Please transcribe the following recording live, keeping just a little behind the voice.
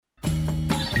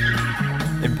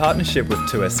partnership with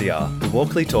 2SER, the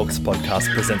Walkley Talks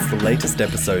podcast presents the latest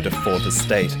episode of Fourth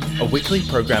Estate, a weekly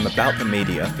program about the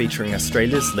media featuring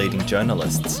Australia's leading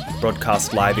journalists,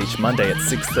 broadcast live each Monday at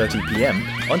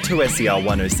 6:30pm on 2SER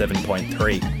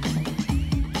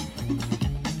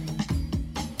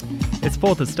 107.3. It's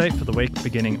Fourth Estate for the week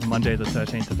beginning Monday the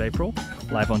 13th of April,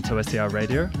 live on 2SER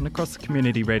Radio and across the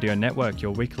Community Radio Network,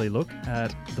 your weekly look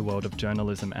at the world of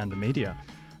journalism and the media.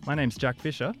 My name's Jack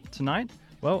Fisher. Tonight,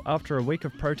 well, after a week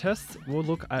of protests, we'll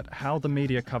look at how the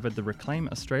media covered the Reclaim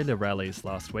Australia rallies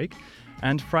last week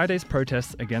and Friday's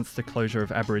protests against the closure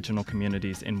of Aboriginal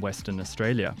communities in Western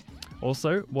Australia.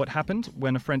 Also, what happened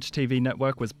when a French TV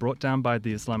network was brought down by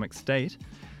the Islamic State,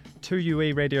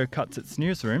 2UE Radio cuts its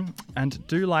newsroom, and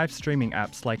do live streaming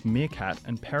apps like Meerkat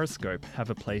and Periscope have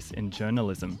a place in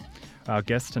journalism? Our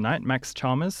guest tonight, Max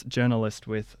Chalmers, journalist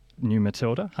with New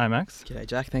Matilda. Hi, Max. G'day,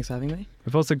 Jack. Thanks for having me.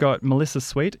 We've also got Melissa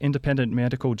Sweet, independent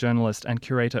medical journalist and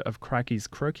curator of Crikey's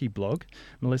Croaky blog.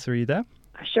 Melissa, are you there?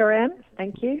 I sure am.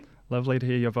 Thank you. Lovely to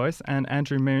hear your voice. And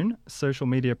Andrew Moon, social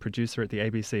media producer at the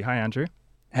ABC. Hi, Andrew.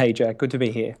 Hey, Jack. Good to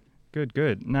be here.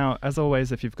 Good. Now, as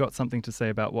always, if you've got something to say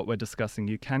about what we're discussing,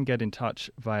 you can get in touch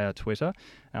via Twitter.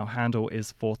 Our handle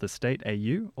is Fourth Estate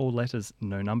AU, all letters,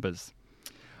 no numbers.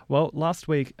 Well, last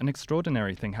week, an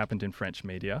extraordinary thing happened in French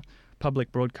media.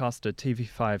 Public broadcaster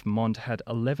TV5 Monde had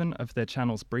 11 of their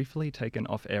channels briefly taken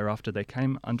off air after they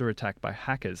came under attack by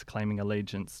hackers claiming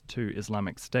allegiance to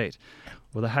Islamic State.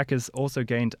 Well, the hackers also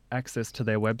gained access to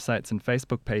their websites and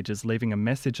Facebook pages, leaving a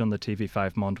message on the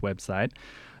TV5 Monde website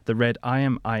that read "I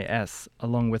am IS,"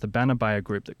 along with a banner by a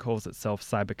group that calls itself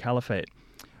Cyber Caliphate.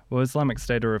 Well, Islamic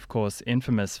State are, of course,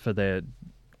 infamous for their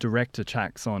direct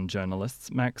attacks on journalists.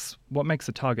 Max, what makes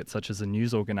a target such as a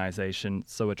news organisation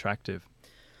so attractive?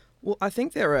 Well, I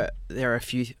think there are a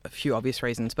few obvious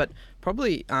reasons, but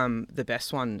probably the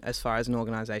best one as far as an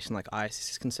organisation like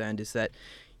ISIS is concerned is that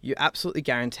you absolutely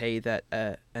guarantee that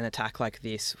an attack like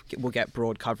this will get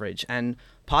broad coverage. And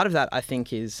part of that, I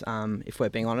think, is, if we're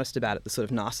being honest about it, the sort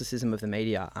of narcissism of the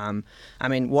media. I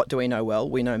mean, what do we know well?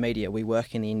 We know media. We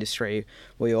work in the industry.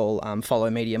 We all follow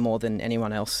media more than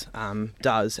anyone else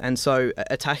does. And so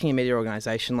attacking a media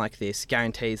organisation like this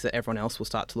guarantees that everyone else will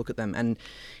start to look at them. And,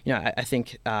 you know, I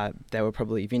think they were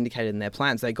probably vindicated in their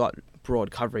plans. They got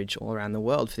broad coverage all around the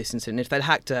world for this incident. If they'd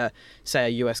hacked say a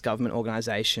US government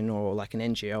organisation or like an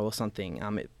NGO or something,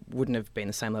 it wouldn't have been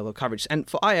the same level of coverage. And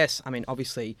for IS, I mean,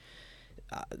 obviously,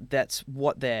 that's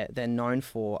what they're known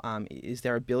for, is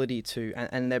their ability to,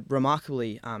 and they're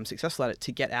remarkably successful at it,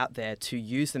 to get out there, to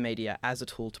use the media as a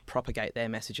tool to propagate their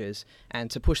messages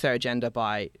and to push their agenda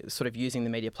by sort of using the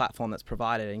media platform that's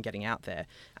provided and getting out there.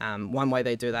 One way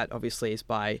they do that, obviously, is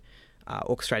by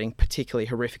orchestrating particularly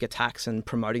horrific attacks and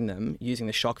promoting them using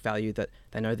the shock value that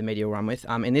they know the media will run with.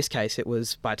 In this case, it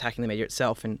was by attacking the media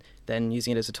itself and then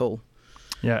using it as a tool.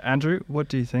 Yeah, Andrew, what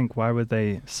do you think? Why were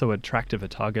they so attractive a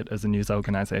target as a news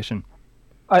organisation?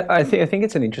 I think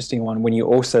it's an interesting one when you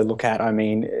also look at, I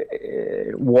mean,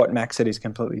 what Max said is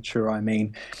completely true. I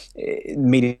mean,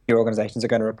 media organisations are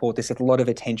going to report this with a lot of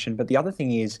attention. But the other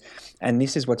thing is, and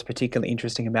this is what's particularly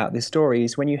interesting about this story,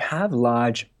 is when you have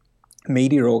large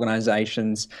media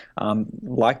organisations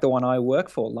like the one I work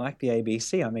for, like the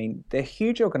ABC, I mean, they're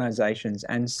huge organisations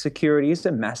and security is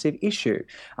a massive issue,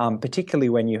 particularly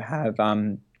when you have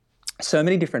so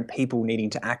many different people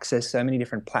needing to access so many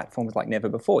different platforms like never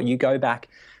before. You go back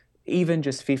even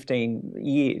just 15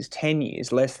 years, 10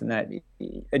 years, less than that,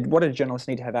 what do journalists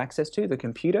need to have access to? The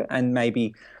computer and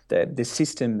maybe the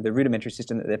system, the rudimentary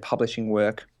system that they're publishing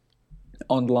work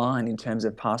online in terms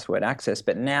of password access.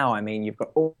 But now, I mean, you've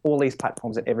got all these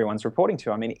platforms that everyone's reporting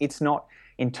to. I mean, it's not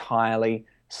entirely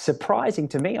surprising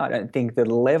to me, I don't think, the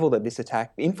level that this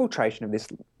attack, the infiltration of this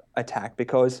attack,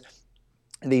 because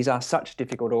these are such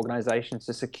difficult organizations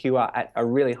to secure at a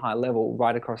really high level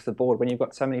right across the board when you've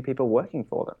got so many people working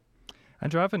for them.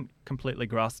 Andrew, I haven't completely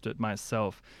grasped it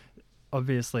myself.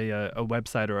 Obviously, a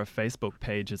website or a Facebook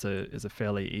page is a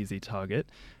fairly easy target.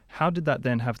 How did that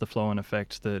then have the flow-on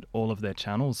effect that all of their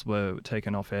channels were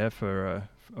taken off air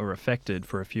or affected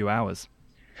for a few hours?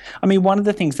 I mean, one of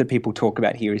the things that people talk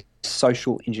about here is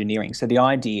social engineering. So the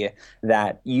idea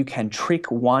that you can trick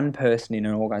one person in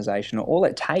an organization, or all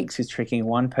it takes is tricking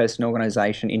one person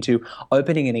organization into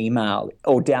opening an email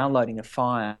or downloading a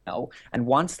file. And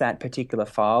once that particular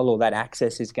file or that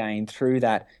access is gained through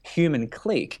that human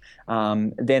click,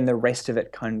 then the rest of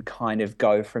it can kind of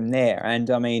go from there. And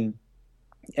I mean,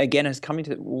 again, is coming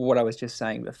to what I was just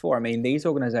saying before. I mean, these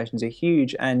organizations are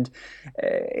huge, and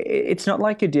it's not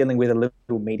like you're dealing with a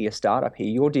little media startup here.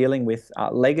 You're dealing with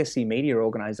legacy media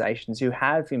organizations who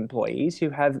have employees who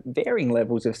have varying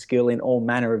levels of skill in all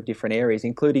manner of different areas,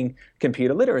 including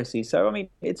computer literacy. So, I mean,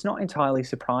 it's not entirely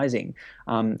surprising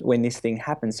when this thing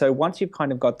happens. So once you've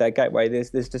kind of got that gateway,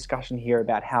 there's this discussion here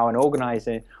about how an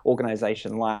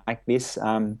organization like this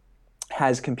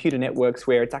has computer networks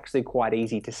where it's actually quite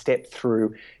easy to step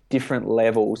through different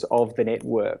levels of the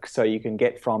network. So you can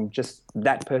get from just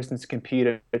that person's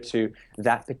computer to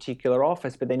that particular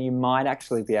office, but then you might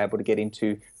actually be able to get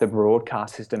into the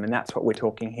broadcast system. And that's what we're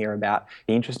talking here about.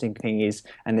 The interesting thing is,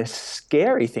 and the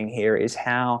scary thing here is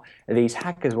how these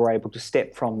hackers were able to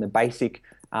step from the basic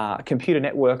computer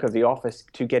network of the office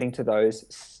to getting to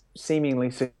those seemingly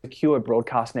secure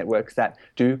broadcast networks that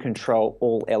do control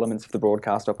all elements of the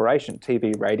broadcast operation,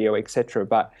 TV, radio, etc.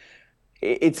 But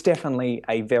it's definitely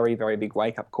a very, very big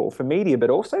wake-up call for media, but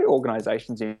also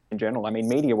organisations in general. I mean,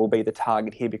 media will be the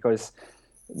target here because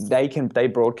they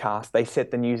broadcast, they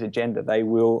set the news agenda, they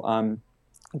will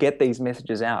get these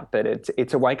messages out. But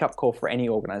it's a wake-up call for any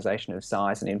organisation of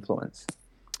size and influence.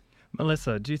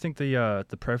 Melissa, do you think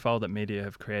the profile that media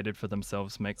have created for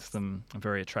themselves makes them a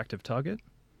very attractive target?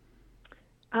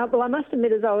 Well, I must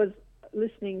admit, as I was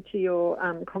listening to your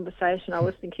conversation, I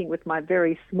was thinking with my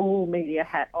very small media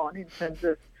hat on in terms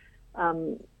of,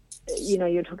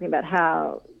 you're talking about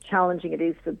how challenging it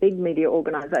is for big media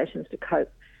organisations to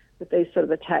cope with these sort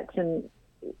of attacks. And,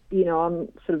 I'm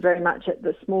sort of very much at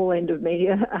the small end of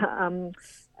media.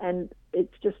 And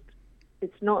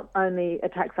it's not only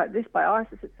attacks like this by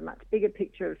ISIS, it's a much bigger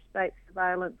picture of state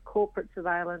surveillance, corporate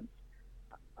surveillance.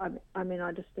 I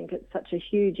just think it's such a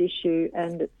huge issue,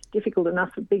 and it's difficult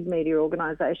enough for big media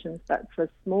organisations, but for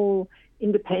small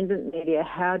independent media,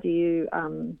 how do you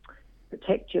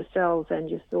protect yourselves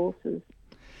and your sources?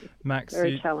 Max,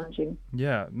 very challenging.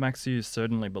 Yeah, Max, you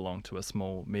certainly belong to a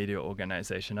small media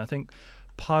organisation. I think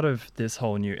part of this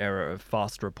whole new era of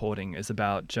fast reporting is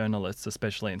about journalists,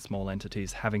 especially in small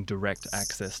entities, having direct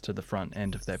access to the front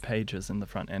end of their pages and the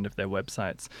front end of their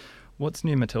websites. What's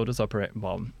New Matilda's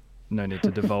no need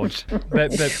to divulge.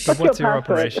 but what's your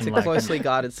operation like? It's a closely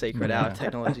guarded secret, our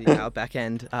technology, our back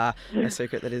end, a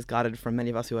secret that is guarded from many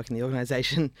of us who work in the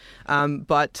organisation.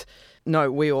 But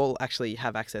no, we all actually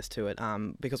have access to it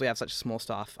because we have such a small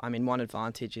staff. I mean, one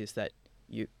advantage is that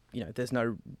there's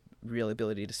no real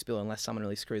ability to spill unless someone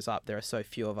really screws up. There are so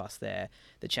few of us there.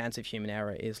 The chance of human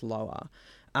error is lower.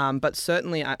 But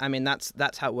certainly, I mean,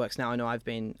 that's how it works now. I know I've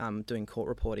been doing court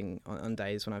reporting on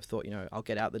days when I've thought, I'll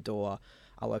get out the door,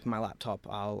 I'll open my laptop,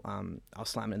 I'll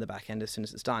slam it in the back end as soon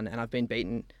as it's done. And I've been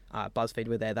beaten. BuzzFeed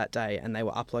were there that day, and they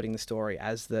were uploading the story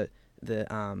as the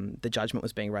judgment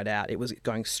was being read out. It was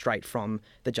going straight from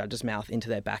the judge's mouth into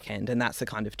their back end, and that's the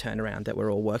kind of turnaround that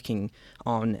we're all working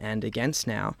on and against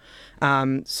now.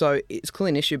 So it's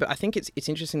clearly an issue, but I think it's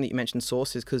interesting that you mentioned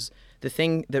sources, because the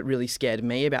thing that really scared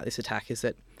me about this attack is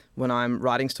that when I'm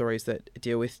writing stories that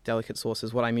deal with delicate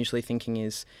sources, what I'm usually thinking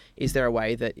is there a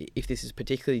way that if this is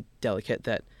particularly delicate,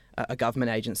 that a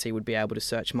government agency would be able to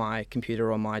search my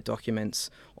computer or my documents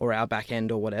or our back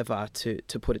end or whatever to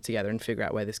put it together and figure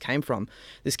out where this came from.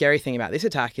 The scary thing about this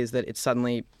attack is that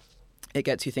it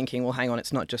gets you thinking, well, hang on,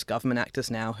 it's not just government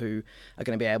actors now who are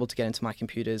going to be able to get into my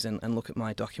computers and look at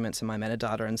my documents and my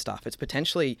metadata and stuff. It's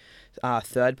potentially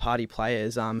third-party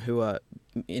players who are,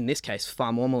 in this case,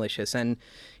 far more malicious. And,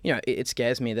 it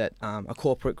scares me that a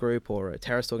corporate group or a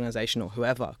terrorist organisation or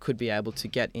whoever could be able to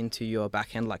get into your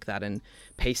back end like that and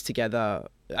piece together,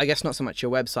 I guess not so much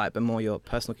your website, but more your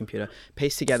personal computer,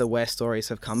 piece together where stories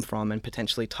have come from and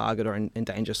potentially target or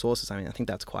endanger sources. I mean, I think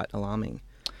that's quite alarming.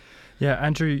 Yeah,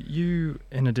 Andrew, you,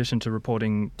 in addition to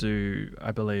reporting, do, I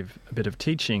believe, a bit of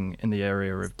teaching in the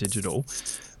area of digital.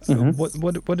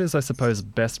 Mm-hmm. What is, I suppose,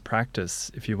 best practice,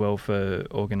 if you will, for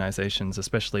organisations,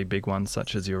 especially big ones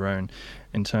such as your own,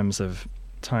 in terms of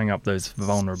tying up those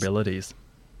vulnerabilities?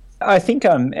 I think,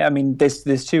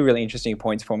 there's two really interesting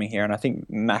points for me here. And I think,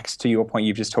 Max, to your point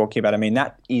you've just talking about, I mean,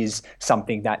 that is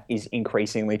something that is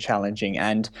increasingly challenging.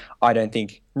 And I don't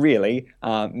think, really,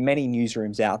 many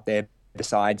newsrooms out there,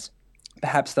 besides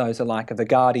perhaps those are like The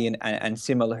Guardian and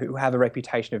similar, who have a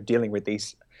reputation of dealing with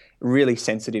these really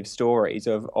sensitive stories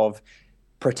of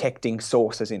protecting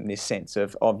sources in this sense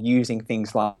of using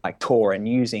things like Tor and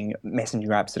using messenger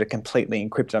apps that are completely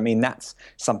encrypted. I mean, that's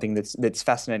something that's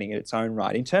fascinating in its own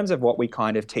right. In terms of what we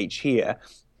kind of teach here,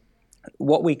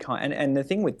 and the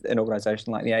thing with an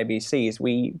organisation like the ABC is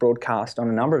we broadcast on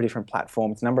a number of different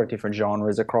platforms, a number of different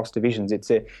genres across divisions. It's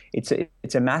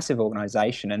a massive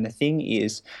organisation, and the thing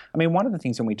is, I mean, one of the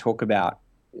things when we talk about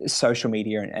social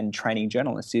media and training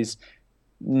journalists is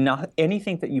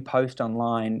anything that you post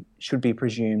online should be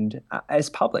presumed as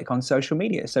public on social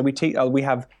media. So we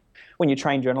have, when you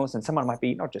train journalists, and someone might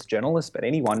be, not just journalists, but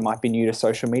anyone might be new to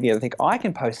social media, they think, I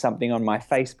can post something on my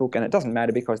Facebook and it doesn't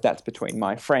matter because that's between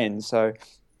my friends. So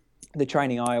the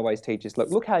training I always teach is,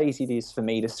 look how easy it is for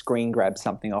me to screen grab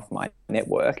something off my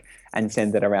network and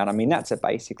send it around. I mean, that's a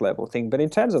basic level thing. But in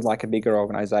terms of like a bigger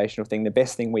organizational thing, the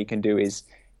best thing we can do is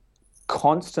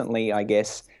constantly, I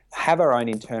guess, have our own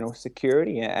internal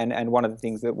security. And one of the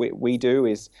things that we do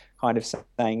is kind of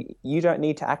saying, you don't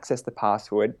need to access the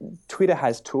password. Twitter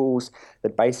has tools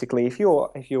that basically, if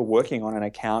you're working on an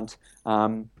account,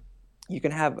 you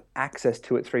can have access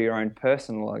to it through your own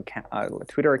personal account,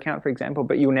 Twitter account, for example,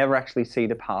 but you'll never actually see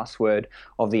the password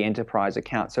of the enterprise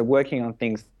account. So working on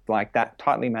things like that,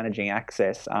 tightly managing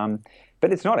access,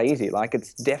 but it's not easy. Like,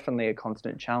 it's definitely a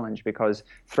constant challenge because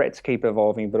threats keep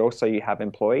evolving, but also you have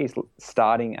employees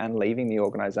starting and leaving the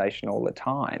organization all the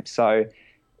time. So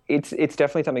it's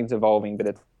definitely something that's evolving,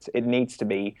 but it needs to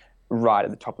be right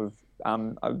at the top of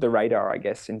the radar, I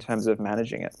guess, in terms of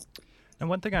managing it. And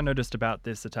one thing I noticed about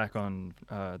this attack on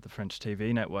the French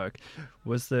TV network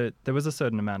was that there was a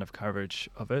certain amount of coverage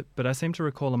of it, but I seem to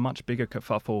recall a much bigger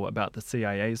kerfuffle about the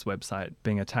CIA's website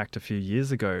being attacked a few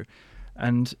years ago.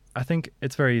 And I think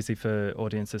it's very easy for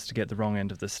audiences to get the wrong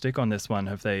end of the stick on this one.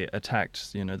 Have they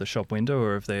attacked, the shop window,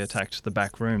 or have they attacked the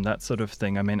back room, that sort of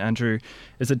thing? I mean, Andrew,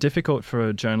 is it difficult for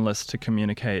a journalist to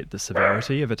communicate the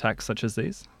severity of attacks such as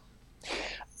these?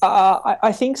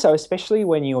 I think so, especially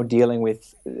when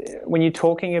you're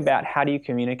talking about how do you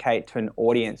communicate to an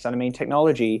audience. And I mean,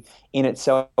 technology in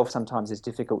itself sometimes is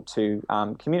difficult to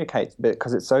communicate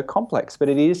because it's so complex, but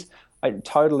it is, I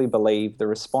totally believe, the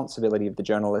responsibility of the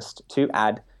journalist to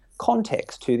add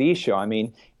context to the issue. I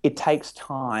mean, it takes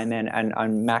time,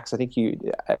 and Max, I think you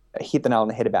hit the nail on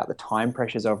the head about the time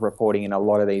pressures of reporting in a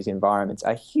lot of these environments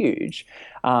are huge.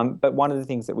 But one of the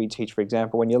things that we teach, for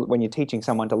example, when you're teaching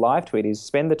someone to live tweet, is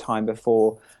spend the time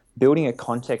before building a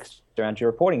context around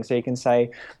your reporting. So you can say,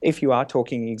 if you are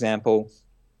talking, example,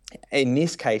 in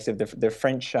this case of the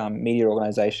French media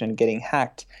organization getting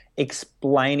hacked,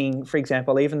 explaining, for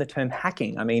example, even the term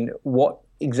hacking. I mean, what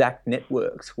exact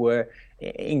networks were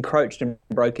encroached and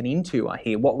broken into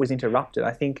here? What was interrupted?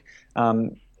 I think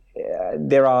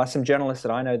there are some journalists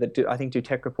that I know that do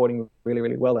tech reporting really,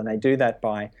 really well, and they do that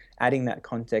by adding that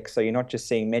context. So you're not just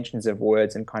seeing mentions of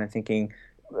words and kind of thinking,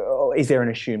 oh, is there an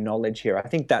assumed knowledge here? I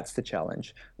think that's the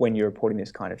challenge when you're reporting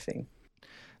this kind of thing.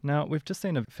 Now, we've just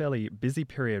seen a fairly busy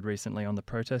period recently on the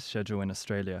protest schedule in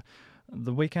Australia.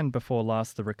 The weekend before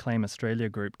last, the Reclaim Australia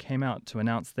group came out to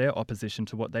announce their opposition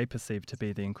to what they perceive to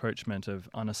be the encroachment of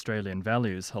un-Australian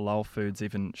values, halal foods,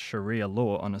 even Sharia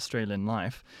law on Australian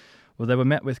life. Well, they were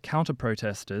met with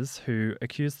counter-protesters who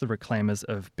accused the Reclaimers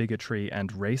of bigotry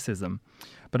and racism.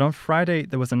 But on Friday,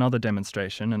 there was another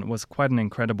demonstration, and it was quite an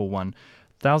incredible one.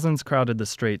 Thousands crowded the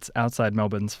streets outside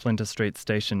Melbourne's Flinders Street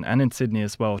station and in Sydney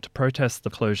as well to protest the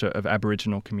closure of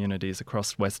Aboriginal communities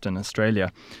across Western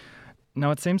Australia. Now,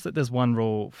 it seems that there's one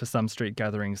rule for some street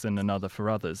gatherings and another for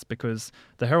others, because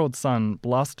the Herald Sun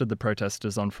blasted the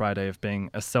protesters on Friday of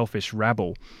being a selfish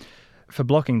rabble for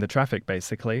blocking the traffic,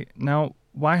 basically. Now,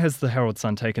 why has the Herald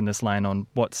Sun taken this line on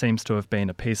what seems to have been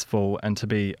a peaceful and to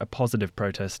be a positive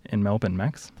protest in Melbourne,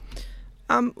 Max?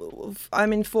 I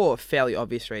mean, for fairly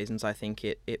obvious reasons, I think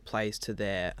it plays to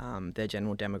their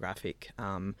general demographic.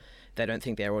 They don't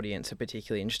think their audience are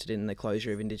particularly interested in the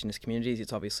closure of Indigenous communities.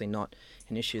 It's obviously not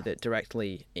an issue that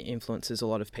directly influences a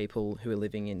lot of people who are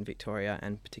living in Victoria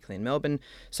and particularly in Melbourne.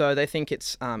 So they think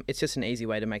it's just an easy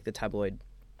way to make to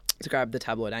grab the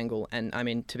tabloid angle. And I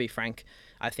mean, to be frank,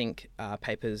 I think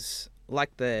papers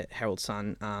like the Herald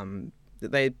Sun,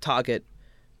 they target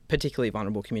particularly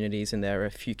vulnerable communities, and there are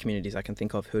a few communities I can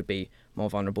think of who would be more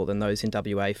vulnerable than those in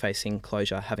WA facing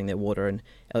closure, having their water and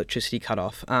electricity cut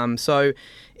off. So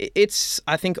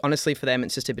I think honestly for them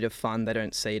it's just a bit of fun. They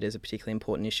don't see it as a particularly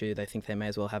important issue. They think they may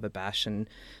as well have a bash and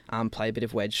play a bit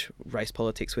of wedge race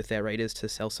politics with their readers to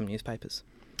sell some newspapers.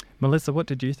 Melissa, what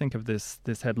did you think of this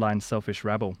headline, Selfish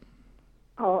Rabble?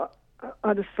 Oh,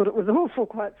 I just thought it was awful,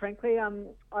 quite frankly.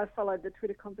 I followed the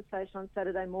Twitter conversation on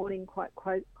Saturday morning quite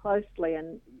closely,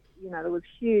 and there was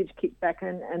huge kickback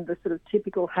and the sort of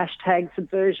typical hashtag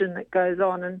subversion that goes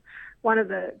on. And one of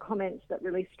the comments that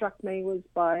really struck me was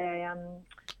by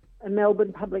a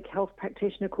Melbourne public health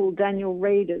practitioner called Daniel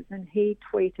Reeders, and he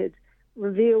tweeted,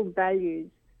 "Revealed values.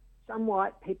 Some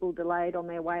white people delayed on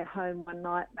their way home one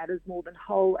night matters more than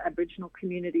whole Aboriginal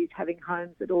communities having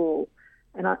homes at all.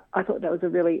 And I thought that was a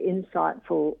really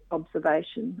insightful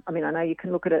observation. I mean, I know you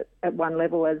can look at it at one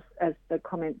level as the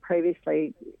comment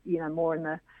previously, more in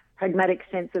the pragmatic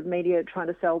sense of media trying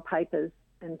to sell papers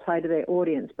and play to their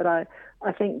audience. But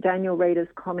I think Daniel Reeder's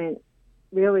comment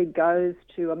really goes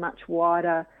to a much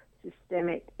wider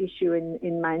systemic issue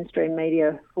in mainstream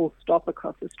media, full stop,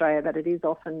 across Australia, that it is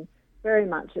often very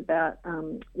much about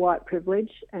white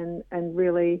privilege and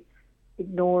really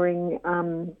ignoring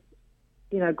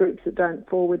groups that don't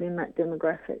fall within that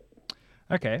demographic.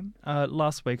 Okay.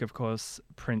 Last week, of course,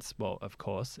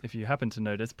 if you happen to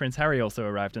notice, Prince Harry also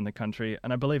arrived in the country,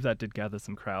 and I believe that did gather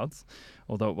some crowds,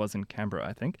 although it was in Canberra,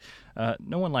 I think.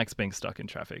 No one likes being stuck in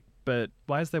traffic, but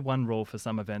why is there one rule for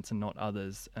some events and not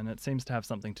others? And it seems to have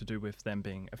something to do with them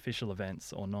being official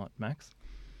events or not, Max?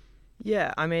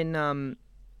 Yeah, I mean,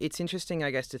 it's interesting,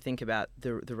 I guess, to think about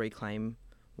the Reclaim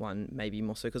one maybe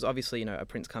more so, because obviously, a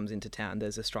prince comes into town,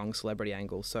 there's a strong celebrity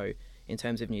angle. So in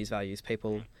terms of news values,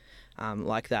 people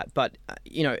like that. But,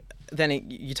 then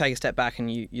you take a step back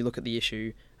and you look at the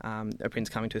issue, a prince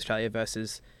coming to Australia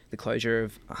versus the closure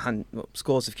of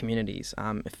scores of communities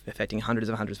affecting hundreds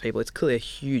of people. It's clearly a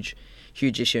huge,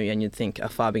 huge issue, and you'd think a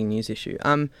far bigger news issue.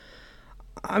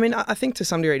 I mean, I think to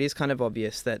some degree it is kind of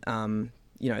obvious that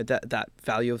that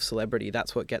value of celebrity,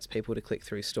 that's what gets people to click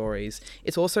through stories.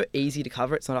 It's also easy to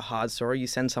cover. It's not a hard story. You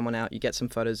send someone out, you get some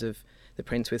photos of the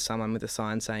prince with someone with a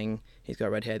sign saying he's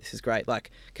got red hair, this is great.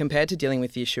 Like, compared to dealing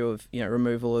with the issue of,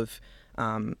 removal of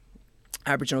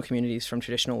Aboriginal communities from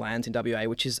traditional lands in WA,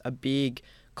 which is a big,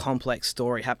 complex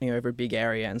story happening over a big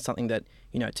area, and something that,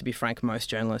 to be frank, most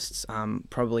journalists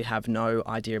probably have no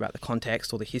idea about the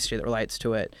context or the history that relates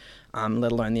to it,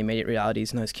 let alone the immediate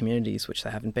realities in those communities, which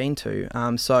they haven't been to.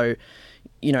 So,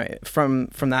 from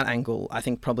that angle, I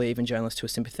think probably even journalists who are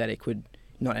sympathetic would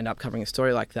not end up covering a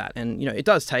story like that. And, it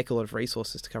does take a lot of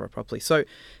resources to cover it properly. So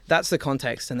that's the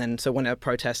context. And then, so when a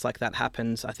protest like that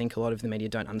happens, I think a lot of the media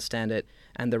don't understand it.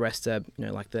 And the rest are,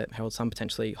 like the Herald Sun,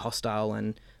 potentially hostile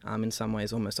and in some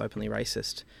ways almost openly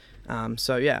racist.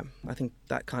 So, yeah, I think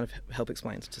that kind of help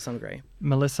explains to some degree.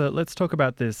 Melissa, let's talk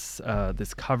about this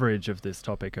coverage of this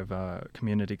topic of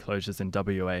community closures in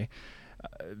WA.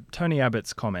 Tony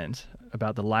Abbott's comment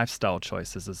about the lifestyle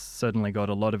choices has certainly got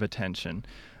a lot of attention.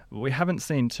 We haven't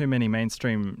seen too many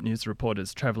mainstream news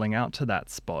reporters travelling out to that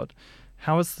spot.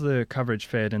 How has the coverage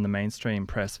fared in the mainstream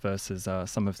press versus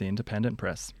some of the independent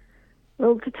press?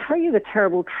 Well, to tell you the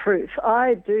terrible truth,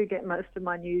 I do get most of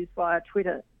my news via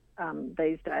Twitter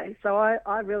these days. So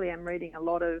I really am reading a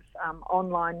lot of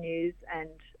online news and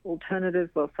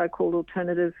so-called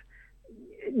alternative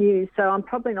news. So I'm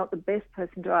probably not the best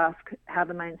person to ask how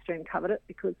the mainstream covered it,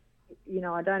 because,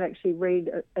 I don't actually read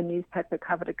a newspaper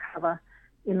cover to cover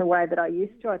in the way that I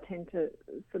used to. I tend to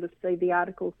sort of see the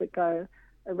articles that go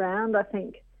around. I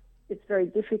think it's very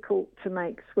difficult to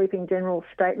make sweeping general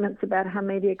statements about how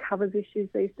media covers issues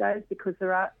these days, because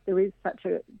there is such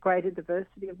a greater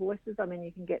diversity of voices. I mean,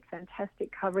 you can get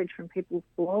fantastic coverage from people's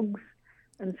blogs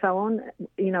and so on,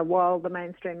 while the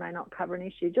mainstream may not cover an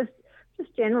issue. Just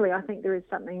generally, I think there is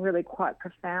something really quite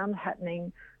profound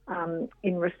happening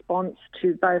in response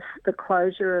to both the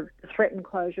threatened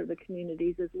closure of the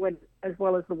communities as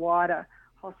well as the wider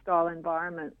hostile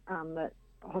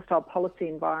policy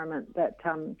environment that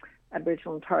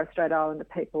Aboriginal and Torres Strait Islander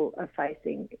people are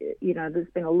facing. There's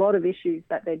been a lot of issues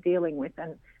that they're dealing with,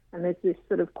 and there's this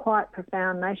sort of quite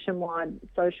profound nationwide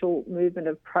social movement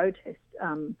of protest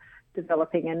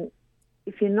developing. And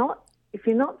if you're not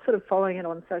sort of following it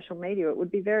on social media, it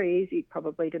would be very easy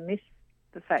probably to miss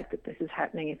the fact that this is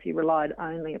happening if you relied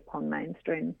only upon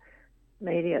mainstream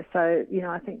media. So,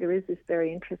 I think there is this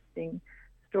very interesting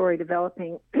story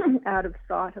developing out of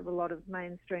sight of a lot of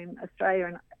mainstream Australia.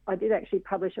 And I did actually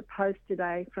publish a post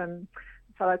today from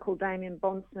a fellow called Damien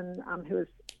Bonson, who was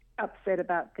upset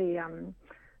about the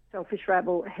Selfish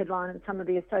Rabble headline and some of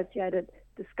the associated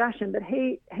discussion. But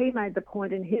he made the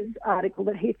point in his article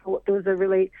that he thought there was a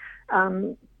really,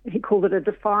 he called it a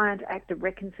defiant act of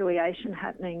reconciliation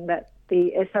happening, that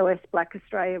the SOS Black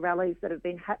Australia rallies that have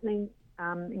been happening,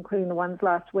 including the ones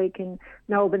last week in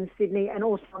Melbourne, Sydney, and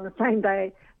also on the same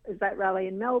day as that rally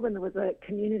in Melbourne, there was a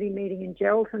community meeting in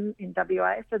Geraldton in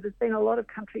WA. So there's been a lot of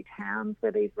country towns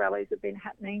where these rallies have been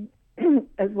happening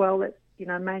as well that,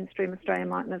 mainstream Australia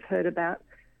mightn't have heard about.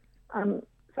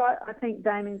 So I think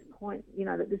Damien's point,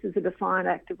 that this is a defiant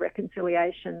act of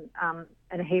reconciliation,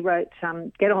 and he wrote,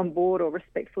 get on board or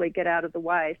respectfully get out of the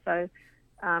way. So,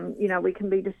 we can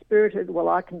be dispirited. Well,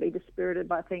 I can be dispirited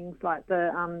by things like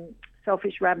the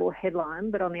Selfish Rabble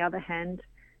headline, but on the other hand,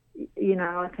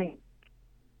 I think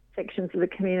sections of the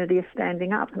community are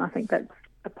standing up, and I think that's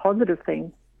a positive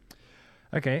thing.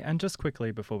 Okay, and just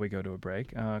quickly before we go to a break,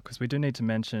 because we do need to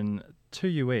mention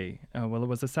 2UE. Well, it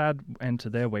was a sad end to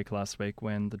their week last week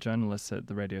when the journalists at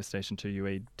the radio station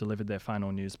 2UE delivered their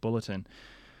final news bulletin.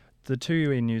 The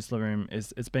 2UE newsroom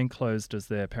it's been closed as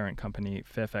their parent company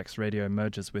Fairfax Radio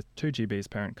merges with 2GB's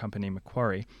parent company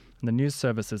Macquarie, and the news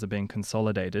services are being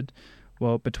consolidated.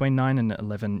 Well, between 9 and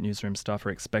 11 newsroom staff are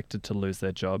expected to lose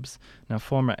their jobs. Now,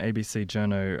 former ABC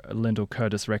journo Lyndall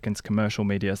Curtis reckons commercial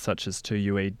media such as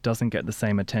 2UE doesn't get the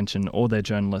same attention or their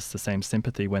journalists the same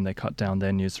sympathy when they cut down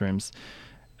their newsrooms.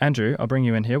 Andrew, I'll bring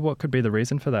you in here. What could be the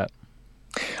reason for that?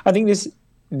 I think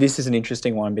this is an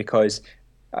interesting one because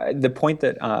the point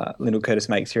that Lyndall Curtis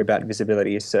makes here about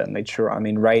visibility is certainly true. I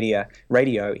mean,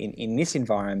 radio in this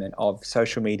environment of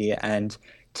social media and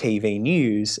TV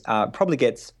news probably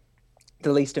gets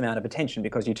the least amount of attention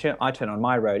because I turn on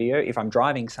my radio if I'm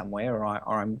driving somewhere or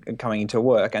I'm coming into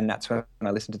work, and that's when I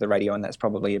listen to the radio, and that's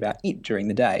probably about it during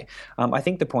the day. I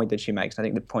think the point that she makes, I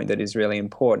think the point that is really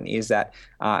important is that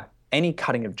any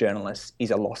cutting of journalists is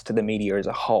a loss to the media as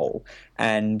a whole.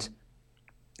 And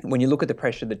when you look at the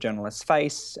pressure that journalists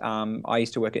face, I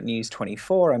used to work at News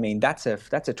 24. I mean, that's a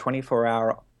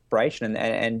 24-hour operation,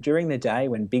 and during the day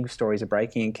when big stories are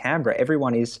breaking in Canberra,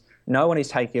 no one is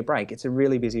taking a break. It's a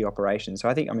really busy operation. So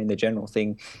I think, the general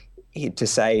thing to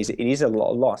say is it is a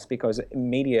loss because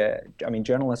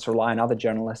journalists rely on other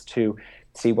journalists to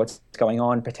see what's going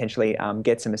on, potentially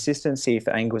get some assistance, see if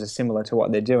the angles are similar to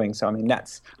what they're doing. So,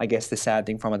 that's, I guess, the sad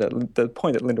thing from it. The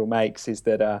point that Lyndall makes is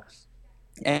that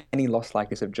any loss like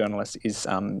this of journalists is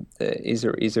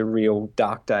a real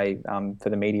dark day for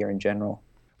the media in general.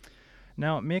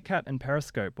 Now, Meerkat and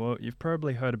Periscope, well, you've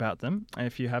probably heard about them.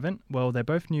 If you haven't, well, they're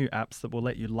both new apps that will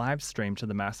let you live stream to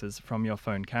the masses from your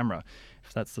phone camera,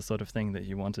 if that's the sort of thing that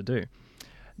you want to do.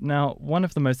 Now, one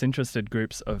of the most interested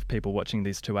groups of people watching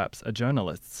these two apps are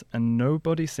journalists, and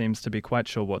nobody seems to be quite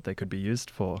sure what they could be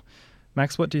used for.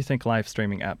 Max, what do you think live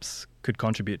streaming apps could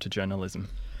contribute to journalism?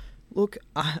 Look,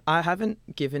 I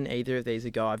haven't given either of these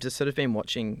a go. I've just sort of been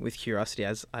watching with curiosity,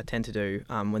 as I tend to do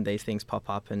when these things pop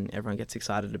up and everyone gets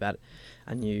excited about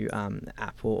a new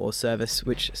app or service,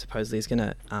 which supposedly is going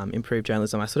to improve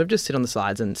journalism. I sort of just sit on the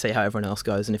sides and see how everyone else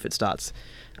goes, and if it starts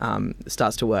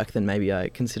to work, then maybe I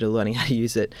consider learning how to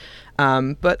use it.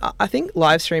 But I think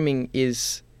live streaming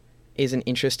is an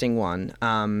interesting one.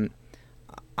 I'm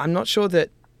not sure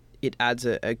that it adds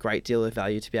a great deal of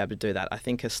value to be able to do that. I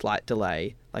think a slight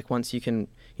delay, like once you can,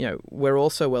 we're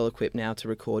all so well equipped now to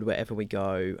record wherever we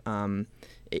go,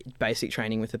 basic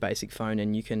training with a basic phone,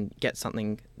 and you can get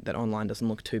something that online doesn't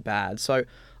look too bad. So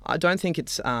I don't think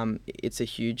it's a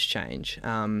huge change.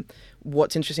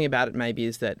 What's interesting about it maybe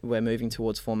is that we're moving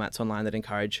towards formats online that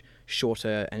encourage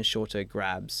shorter and shorter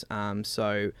grabs.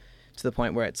 So to the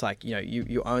point where it's like,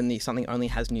 something only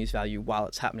has news value while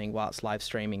it's happening, while it's live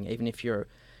streaming, even if you're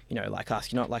like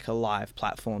us, you're not like a live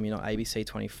platform, you're not ABC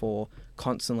 24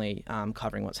 constantly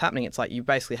covering what's happening. It's like you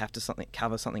basically have to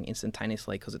cover something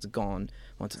instantaneously because it's gone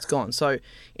once it's gone. So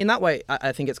in that way,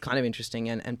 I think it's kind of interesting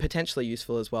and potentially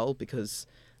useful as well because,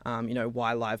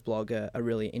 why live blog a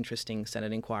really interesting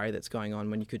Senate inquiry that's going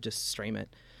on when you could just stream it.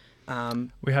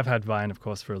 We have had Vine, of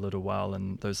course, for a little while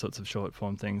and those sorts of short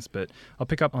form things, but I'll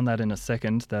pick up on that in a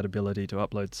second, that ability to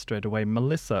upload straight away.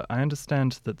 Melissa, I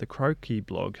understand that the Croaky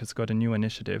blog has got a new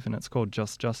initiative and it's called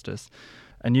Just Justice,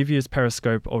 and you've used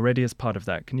Periscope already as part of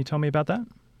that. Can you tell me about that?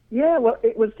 Yeah, well,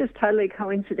 it was just totally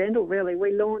coincidental, really.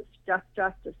 We launched Just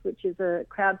Justice, which is a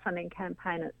crowdfunding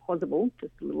campaign at Pozible,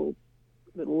 just a little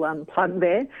plug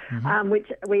there, which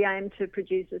we aim to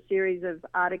produce a series of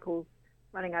articles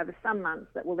running over some months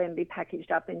that will then be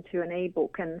packaged up into an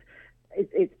ebook. And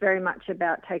it's very much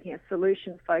about taking a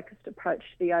solution-focused approach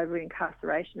to the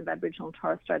over-incarceration of Aboriginal and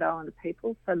Torres Strait Islander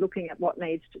people, so looking at what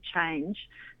needs to change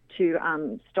to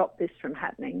stop this from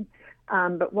happening.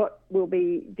 But what will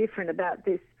be different about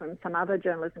this from some other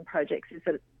journalism projects is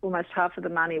that almost half of the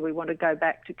money we want to go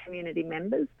back to community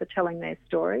members for telling their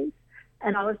stories.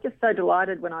 And I was just so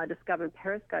delighted when I discovered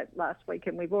Periscope last week,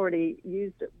 and we've already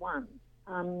used it once,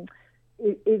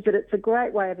 is that it's a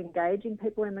great way of engaging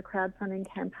people in the crowdfunding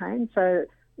campaign. So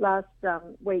last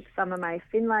week, Summer May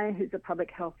Finlay, who's a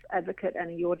public health advocate and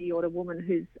a Yorta Yorta woman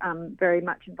who's very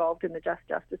much involved in the Just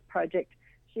Justice project,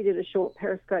 she did a short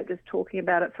Periscope just talking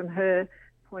about it from her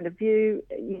point of view.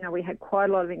 We had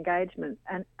quite a lot of engagement.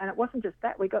 And it wasn't just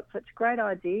that. We got such great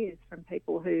ideas from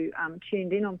people who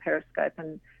tuned in on Periscope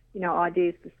and,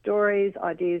 ideas for stories,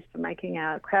 ideas for making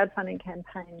our crowdfunding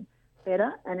campaign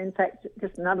better. And in fact,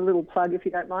 just another little plug, if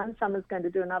you don't mind, Summer's going to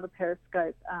do another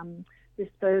Periscope this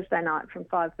Thursday night from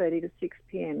 5:30 to 6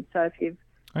 p.m. So if you've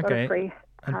got a free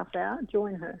half hour,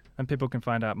 join her. And people can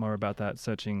find out more about that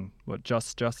searching,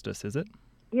 Just Justice, is it?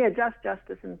 Yeah, Just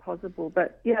Justice and Possible.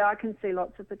 But yeah, I can see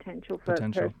lots of potential for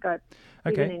Periscope,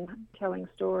 even in telling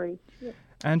stories. Yeah.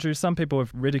 Andrew, some people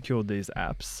have ridiculed these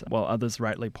apps, while others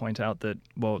rightly point out that,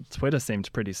 Twitter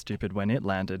seemed pretty stupid when it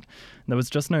landed. There was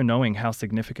just no knowing how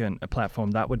significant a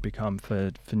platform that would become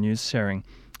for news sharing.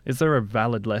 Is there a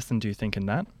valid lesson, do you think, in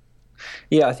that?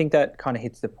 Yeah, I think that kind of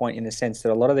hits the point in the sense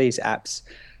that a lot of these apps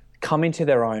come into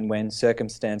their own when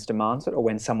circumstance demands it or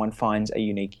when someone finds a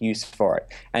unique use for it.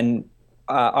 And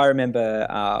I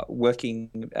remember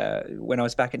working when I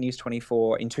was back at News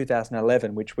 24 in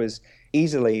 2011, which was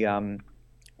easily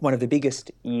one of the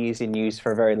biggest years in news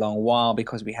for a very long while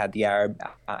because we had the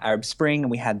Arab Spring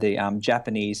and we had the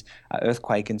Japanese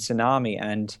earthquake and tsunami.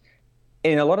 And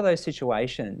in a lot of those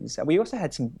situations, we also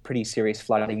had some pretty serious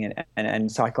flooding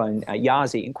and Cyclone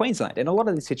Yasi in Queensland. In a lot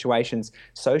of these situations,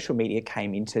 social media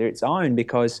came into its own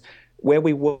because where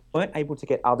we weren't able to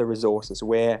get other resources,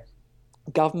 where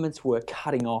governments were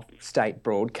cutting off state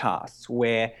broadcasts,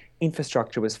 where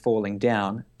infrastructure was falling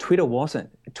down, Twitter wasn't.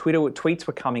 Tweets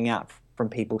were coming out from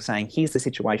people saying, here's the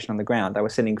situation on the ground. They were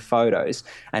sending photos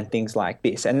and things like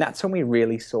this. And that's when we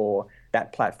really saw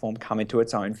that platform come into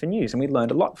its own for news. And we learned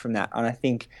a lot from that. And I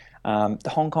think the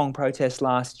Hong Kong protests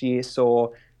last year saw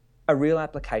a real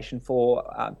application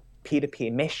for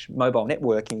peer-to-peer mesh mobile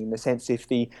networking, in the sense if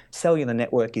the cellular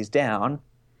network is down,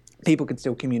 people can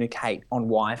still communicate on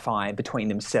Wi-Fi between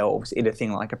themselves in a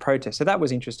thing like a protest. So that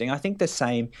was interesting. I think the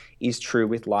same is true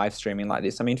with live streaming like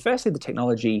this. I mean, firstly, the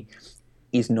technology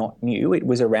is not new. It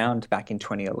was around back in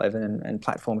 2011, and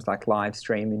platforms like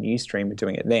Livestream and Ustream were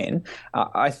doing it then.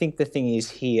 I think the thing is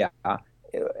here,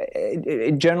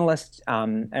 journalists,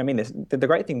 the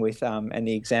great thing with, and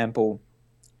the example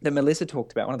that Melissa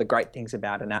talked about, one of the great things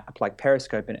about an app like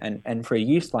Periscope and for a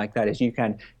use like that is you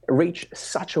can reach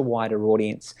such a wider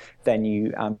audience than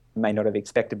you may not have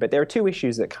expected. But there are two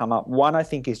issues that come up. One, I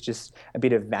think, is just a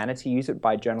bit of vanity use it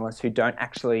by journalists who don't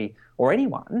actually, or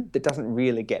anyone that doesn't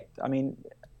really get,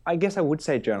 I guess I would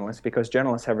say journalists, because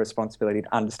journalists have a responsibility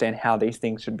to understand how these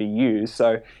things should be used.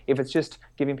 So if it's just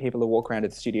giving people a walk around at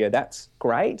the studio, that's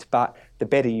great, but the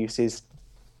better use is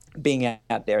being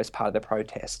out there as part of the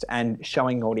protest and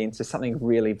showing audiences something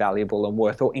really valuable and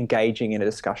worth, or engaging in a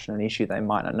discussion, an issue they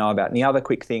might not know about. And the other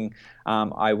quick thing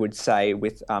I would say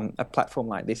with a platform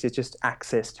like this is just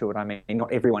access to it. I mean,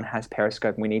 not everyone has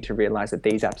Periscope, and we need to realise that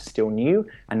these apps are still new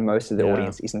and most of the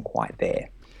audience isn't quite there.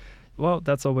 Well,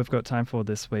 that's all we've got time for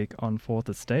this week on Fourth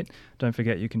Estate. Don't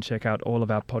forget you can check out all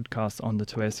of our podcasts on the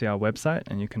 2SER website,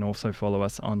 and you can also follow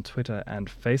us on Twitter and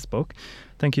Facebook.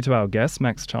 Thank you to our guest,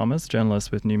 Max Chalmers,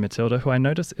 journalist with New Matilda, who I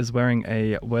notice is wearing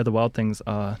a Where the Wild Things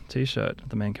Are t-shirt,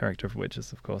 the main character of which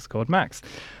is, of course, called Max.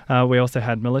 We also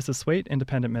had Melissa Sweet,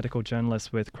 independent medical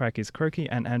journalist with Crikey's Croaky,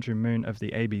 and Andrew Moon of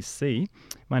the ABC.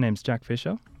 My name's Jack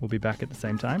Fisher. We'll be back at the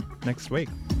same time next week.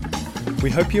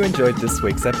 We hope you enjoyed this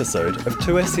week's episode of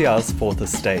 2SER's Fourth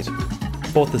Estate.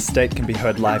 Fourth Estate can be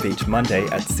heard live each Monday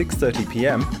at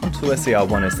 6:30pm on 2SER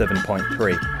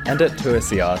 107.3 and at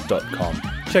 2SER.com.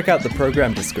 Check out the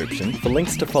program description for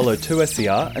links to follow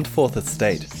 2SER and Fourth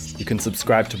Estate. You can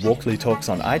subscribe to Walkley Talks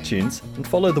on iTunes and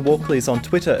follow the Walkleys on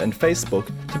Twitter and Facebook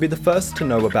to be the first to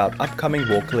know about upcoming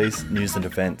Walkleys news and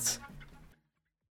events.